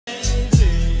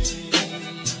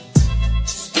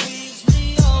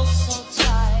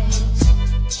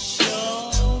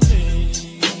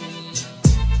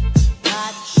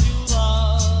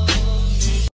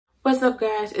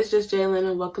guys, it's JustJaelynn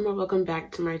and welcome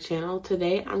back to my channel.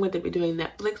 Today I'm going to be doing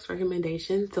Netflix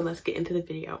recommendations, so let's get into the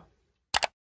video.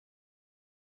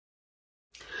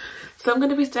 So I'm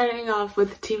going to be starting off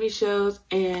with TV shows,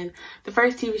 and the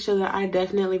first TV show that I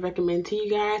definitely recommend to you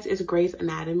guys is Grey's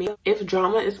Anatomy. If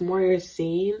drama is more your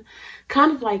scene,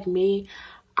 kind of like me,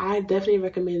 I definitely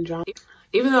recommend drama.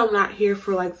 Even though I'm not here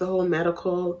for like the whole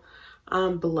medical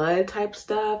blood type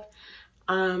stuff,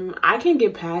 I can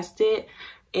get past it.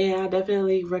 And I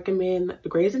definitely recommend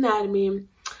Grey's Anatomy.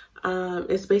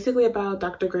 It's basically about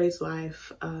Dr. Grey's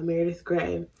life. Meredith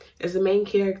Grey is the main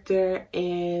character,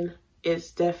 and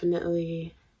it's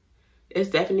definitely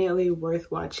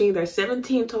worth watching. There's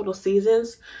 17 total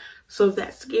seasons, so if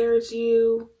that scares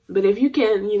you, but if you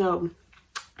can,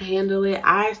 handle it.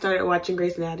 I started watching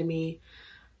Grey's Anatomy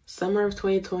summer of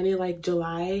 2020, like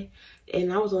July,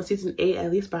 and I was on season 8 at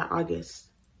least by August.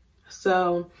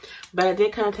 So, but I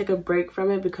did kind of take a break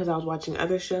from it because I was watching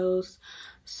other shows.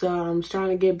 So I'm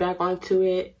trying to get back onto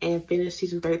it and finish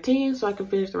season 13 so I can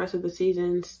finish the rest of the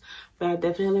seasons. But I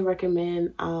definitely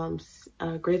recommend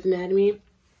Grey's Anatomy.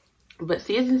 But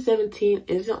season 17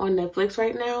 isn't on Netflix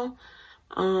right now,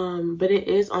 but it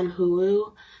is on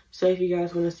Hulu. So if you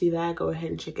guys want to see that, go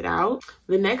ahead and check it out.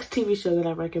 The next TV show that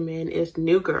I recommend is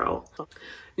New Girl.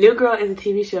 New Girl is a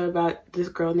TV show about this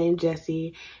girl named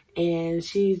Jessie, and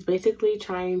she's basically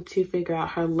trying to figure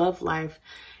out her love life,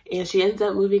 and she ends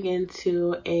up moving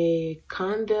into a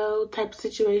condo type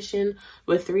situation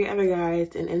with 3 other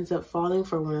guys and ends up falling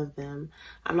for one of them.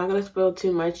 I'm not going to spoil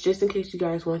too much, just in case you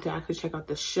guys want to actually check out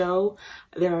the show.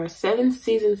 There are 7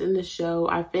 seasons in the show.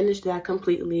 I finished that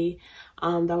completely.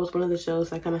 That was one of the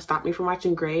shows that kind of stopped me from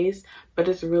watching Grey's, but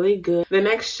it's really good. The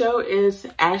next show is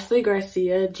Ashley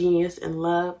Garcia, Genius in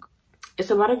Love. It's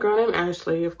about a girl named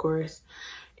Ashley, of course,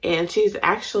 and she's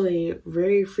actually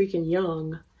very freaking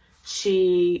young.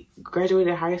 She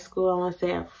graduated high school, I want to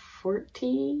say at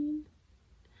 14,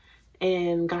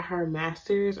 and got her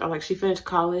master's, or like she finished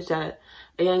college at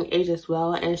a young age as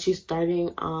well, and she's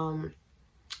starting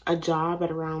a job at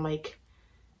around like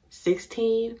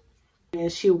 16. And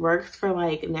she works for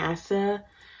like NASA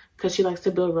because she likes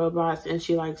to build robots and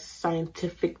she likes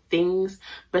scientific things.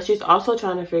 But she's also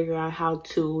trying to figure out how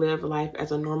to live life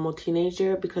as a normal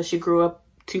teenager because she grew up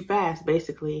too fast,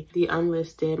 basically. The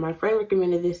Unlisted. My friend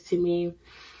recommended this to me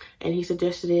and he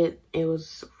suggested it. It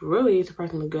was really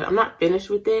surprisingly good. I'm not finished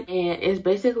with it. And it's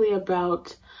basically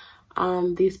about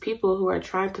these people who are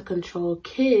trying to control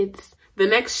kids. The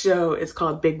next show is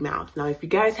called Big Mouth. Now, if you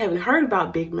guys haven't heard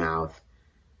about Big Mouth,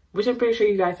 which I'm pretty sure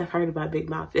you guys have heard about Big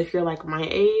Mouth if you're like my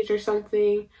age or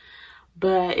something,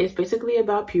 but it's basically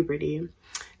about puberty,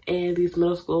 and these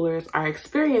middle schoolers are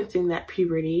experiencing that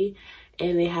puberty,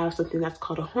 and they have something that's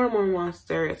called a hormone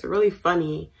monster. It's really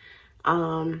funny,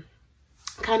 kind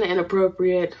of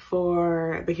inappropriate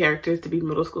for the characters to be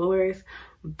middle schoolers,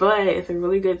 but it's a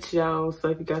really good show. So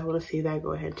if you guys want to see that,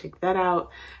 go ahead and check that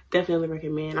out. Definitely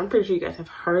recommend. I'm pretty sure you guys have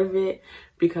heard of it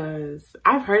because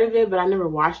I've heard of it, but I never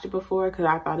watched it before because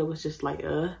I thought it was just like,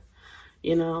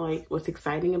 like what's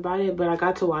exciting about it. But I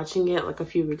got to watching it like a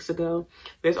few weeks ago.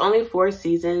 There's only 4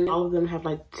 seasons. All of them have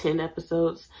like 10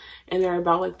 episodes and they're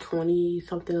about like 20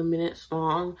 something minutes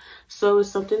long. So it's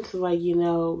something to like,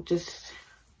 just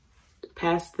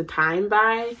pass the time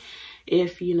by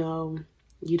if,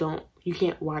 you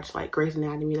can't watch like Grey's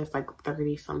Anatomy that's like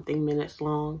 30 something minutes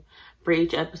long for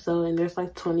each episode, and there's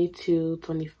like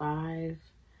 25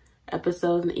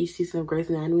 episodes in each season of Grey's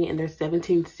Anatomy, and there's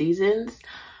 17 seasons.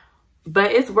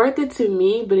 But it's worth it to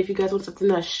me. But if you guys want something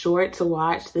that's short to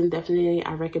watch, then definitely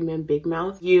I recommend Big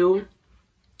Mouth.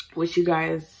 Which you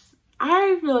guys,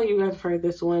 I feel like you guys have heard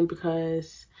this one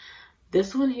because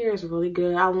this one here is really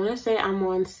good. I want to say I'm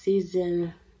on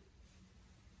season,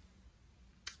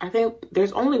 I think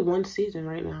there's only 1 season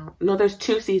right now. No, there's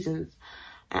 2 seasons.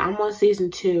 And I'm on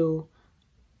season 2,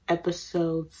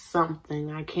 episode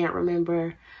something. I can't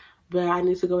remember. But I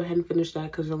need to go ahead and finish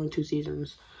that because there's only 2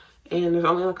 seasons. And there's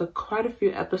only like quite a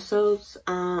few episodes.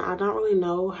 I don't really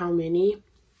know how many,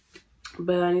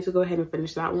 but I need to go ahead and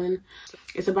finish that one.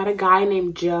 It's about a guy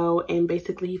named Joe, and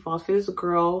basically he falls for this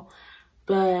girl,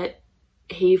 but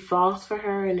he falls for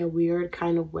her in a weird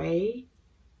kind of way.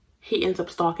 He ends up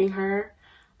stalking her.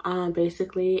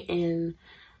 Basically, and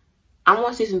I'm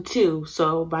on season 2,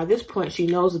 so by this point she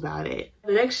knows about it.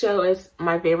 The next show is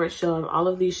my favorite show of all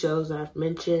of these shows that I've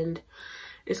mentioned.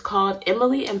 It's called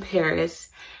Emily in Paris,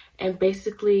 and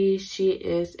basically she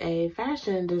is a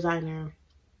fashion designer.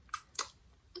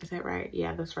 Is that right?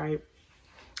 Yeah, that's right.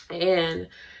 And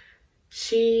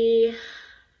she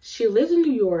lives in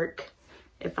New York.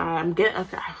 I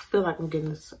feel like I'm getting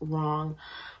this wrong,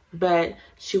 but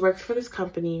she works for this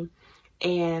company,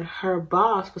 and her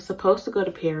boss was supposed to go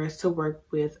to Paris to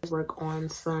work on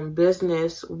some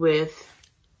business with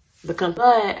the company.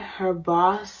 But her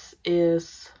boss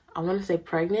is, I want to say,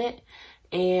 pregnant,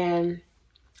 and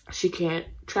she can't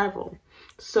travel.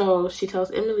 So she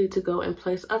tells Emily to go in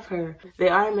place of her. They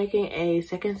are making a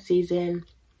second season.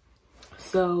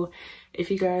 So if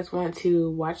you guys want to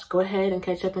watch, go ahead and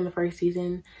catch up on the first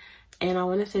season. And I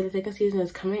want to say the second season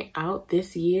is coming out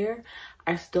this year.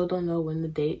 I still don't know when the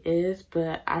date is,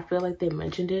 but I feel like they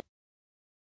mentioned it.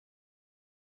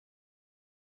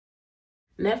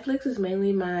 Netflix is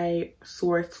mainly my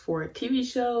source for TV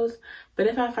shows, but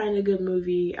if I find a good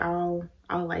movie, I'll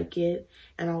like it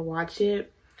and I'll watch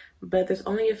it. But there's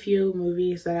only a few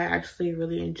movies that I actually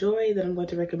really enjoy that I'm going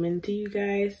to recommend to you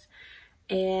guys.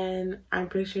 And I'm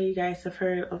pretty sure you guys have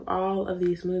heard of all of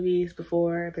these movies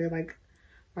before. They're like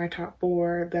my top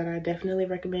 4 that I definitely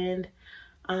recommend.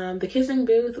 The Kissing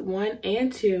Booth 1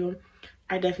 and 2,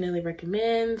 I definitely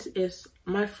recommend.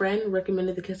 My friend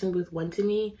recommended The Kissing Booth 1 to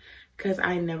me because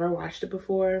I never watched it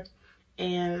before.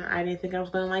 And I didn't think I was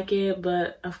gonna like it,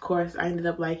 but of course I ended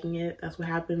up liking it. That's what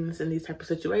happens in these type of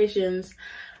situations.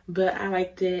 But I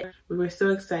liked it. We were so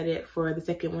excited for the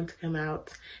second one to come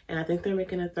out, and I think they're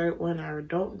making a third one. I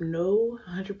don't know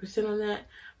 100% on that,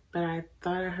 but I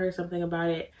thought I heard something about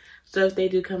it. So if they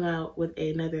do come out with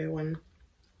another one,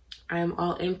 I am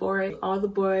all in for it. All the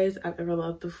Boys I've ever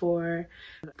loved before.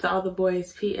 To All the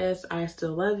Boys, P.S. I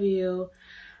Still Love You.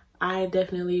 I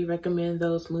definitely recommend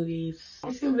those movies.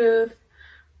 Kissing Booth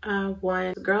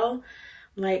 1, girl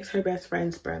likes her best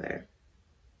friend's brother,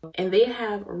 and they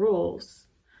have rules,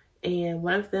 and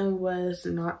one of them was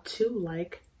not to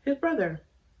like his brother,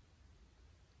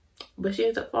 but she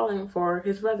ends up falling for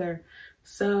his brother.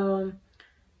 So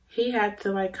he had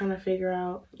to like kind of figure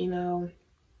out, you know,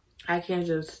 I can't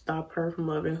just stop her from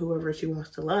loving whoever she wants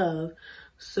to love.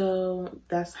 So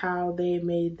that's how they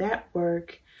made that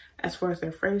work as far as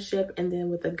their friendship. And then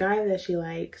with the guy that she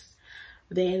likes,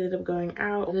 they ended up going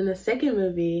out. And in the second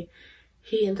movie,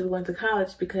 he ended up going to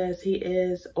college because he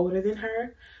is older than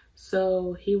her.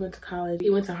 So he went to college. He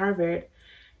went to Harvard.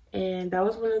 And that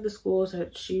was one of the schools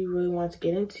that she really wanted to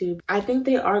get into. I think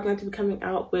they are going to be coming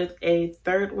out with a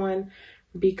third one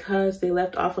because they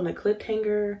left off on a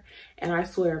cliffhanger. And I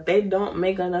swear, if they don't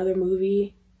make another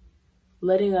movie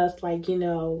letting us, like, you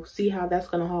know, see how that's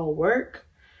gonna all work,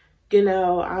 you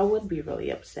know, I would be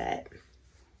really upset.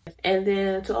 And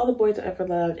then To All the Boys I Ever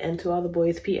Loved and To All the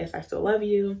Boys, P.S. I Still Love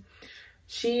You.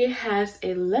 She has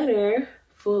a letter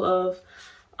full of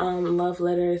love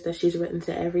letters that she's written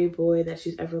to every boy that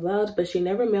she's ever loved, but she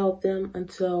never mailed them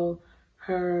until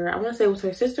her, I want to say it was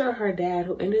her sister or her dad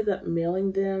who ended up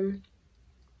mailing them.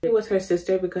 It was her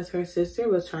sister because her sister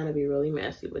was trying to be really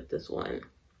messy with this one.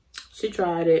 She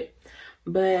tried it,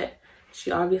 but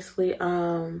she obviously,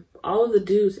 all of the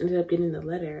dudes ended up getting the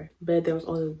letter, but there was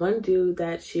only one dude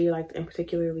that she liked in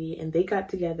particularly, and they got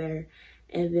together.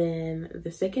 And then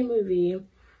the second movie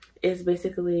is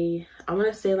basically, I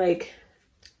want to say like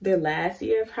their last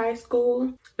year of high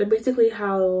school, but basically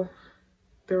how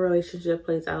the relationship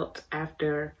plays out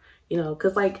after, you know,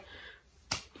 because like,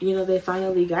 you know, they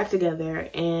finally got together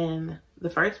in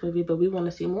the first movie, but we want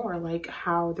to see more, like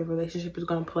how the relationship is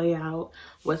going to play out,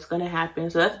 what's going to happen.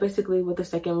 So that's basically what the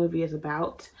second movie is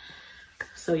about.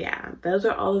 So yeah, those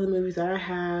are all of the movies that I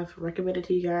have recommended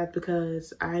to you guys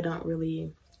because I don't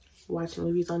really watch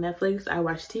movies on Netflix. I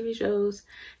watch TV shows,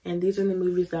 and these are the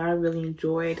movies that I really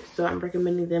enjoyed. So I'm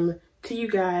recommending them to you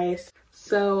guys.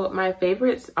 So my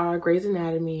favorites are Grey's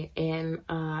Anatomy and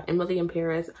Emily in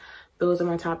Paris. Those are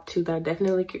my top 2 that I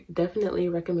definitely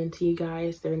recommend to you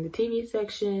guys. They're in the TV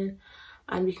section.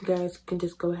 You guys can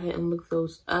just go ahead and look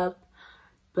those up.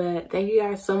 But thank you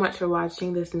guys so much for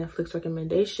watching this Netflix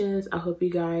recommendations. I hope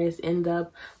you guys end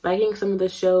up liking some of the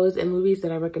shows and movies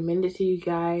that I recommended to you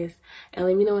guys. And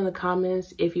let me know in the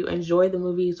comments if you enjoyed the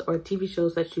movies or TV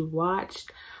shows that you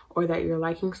watched or that you're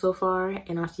liking so far.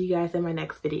 And I'll see you guys in my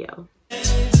next video.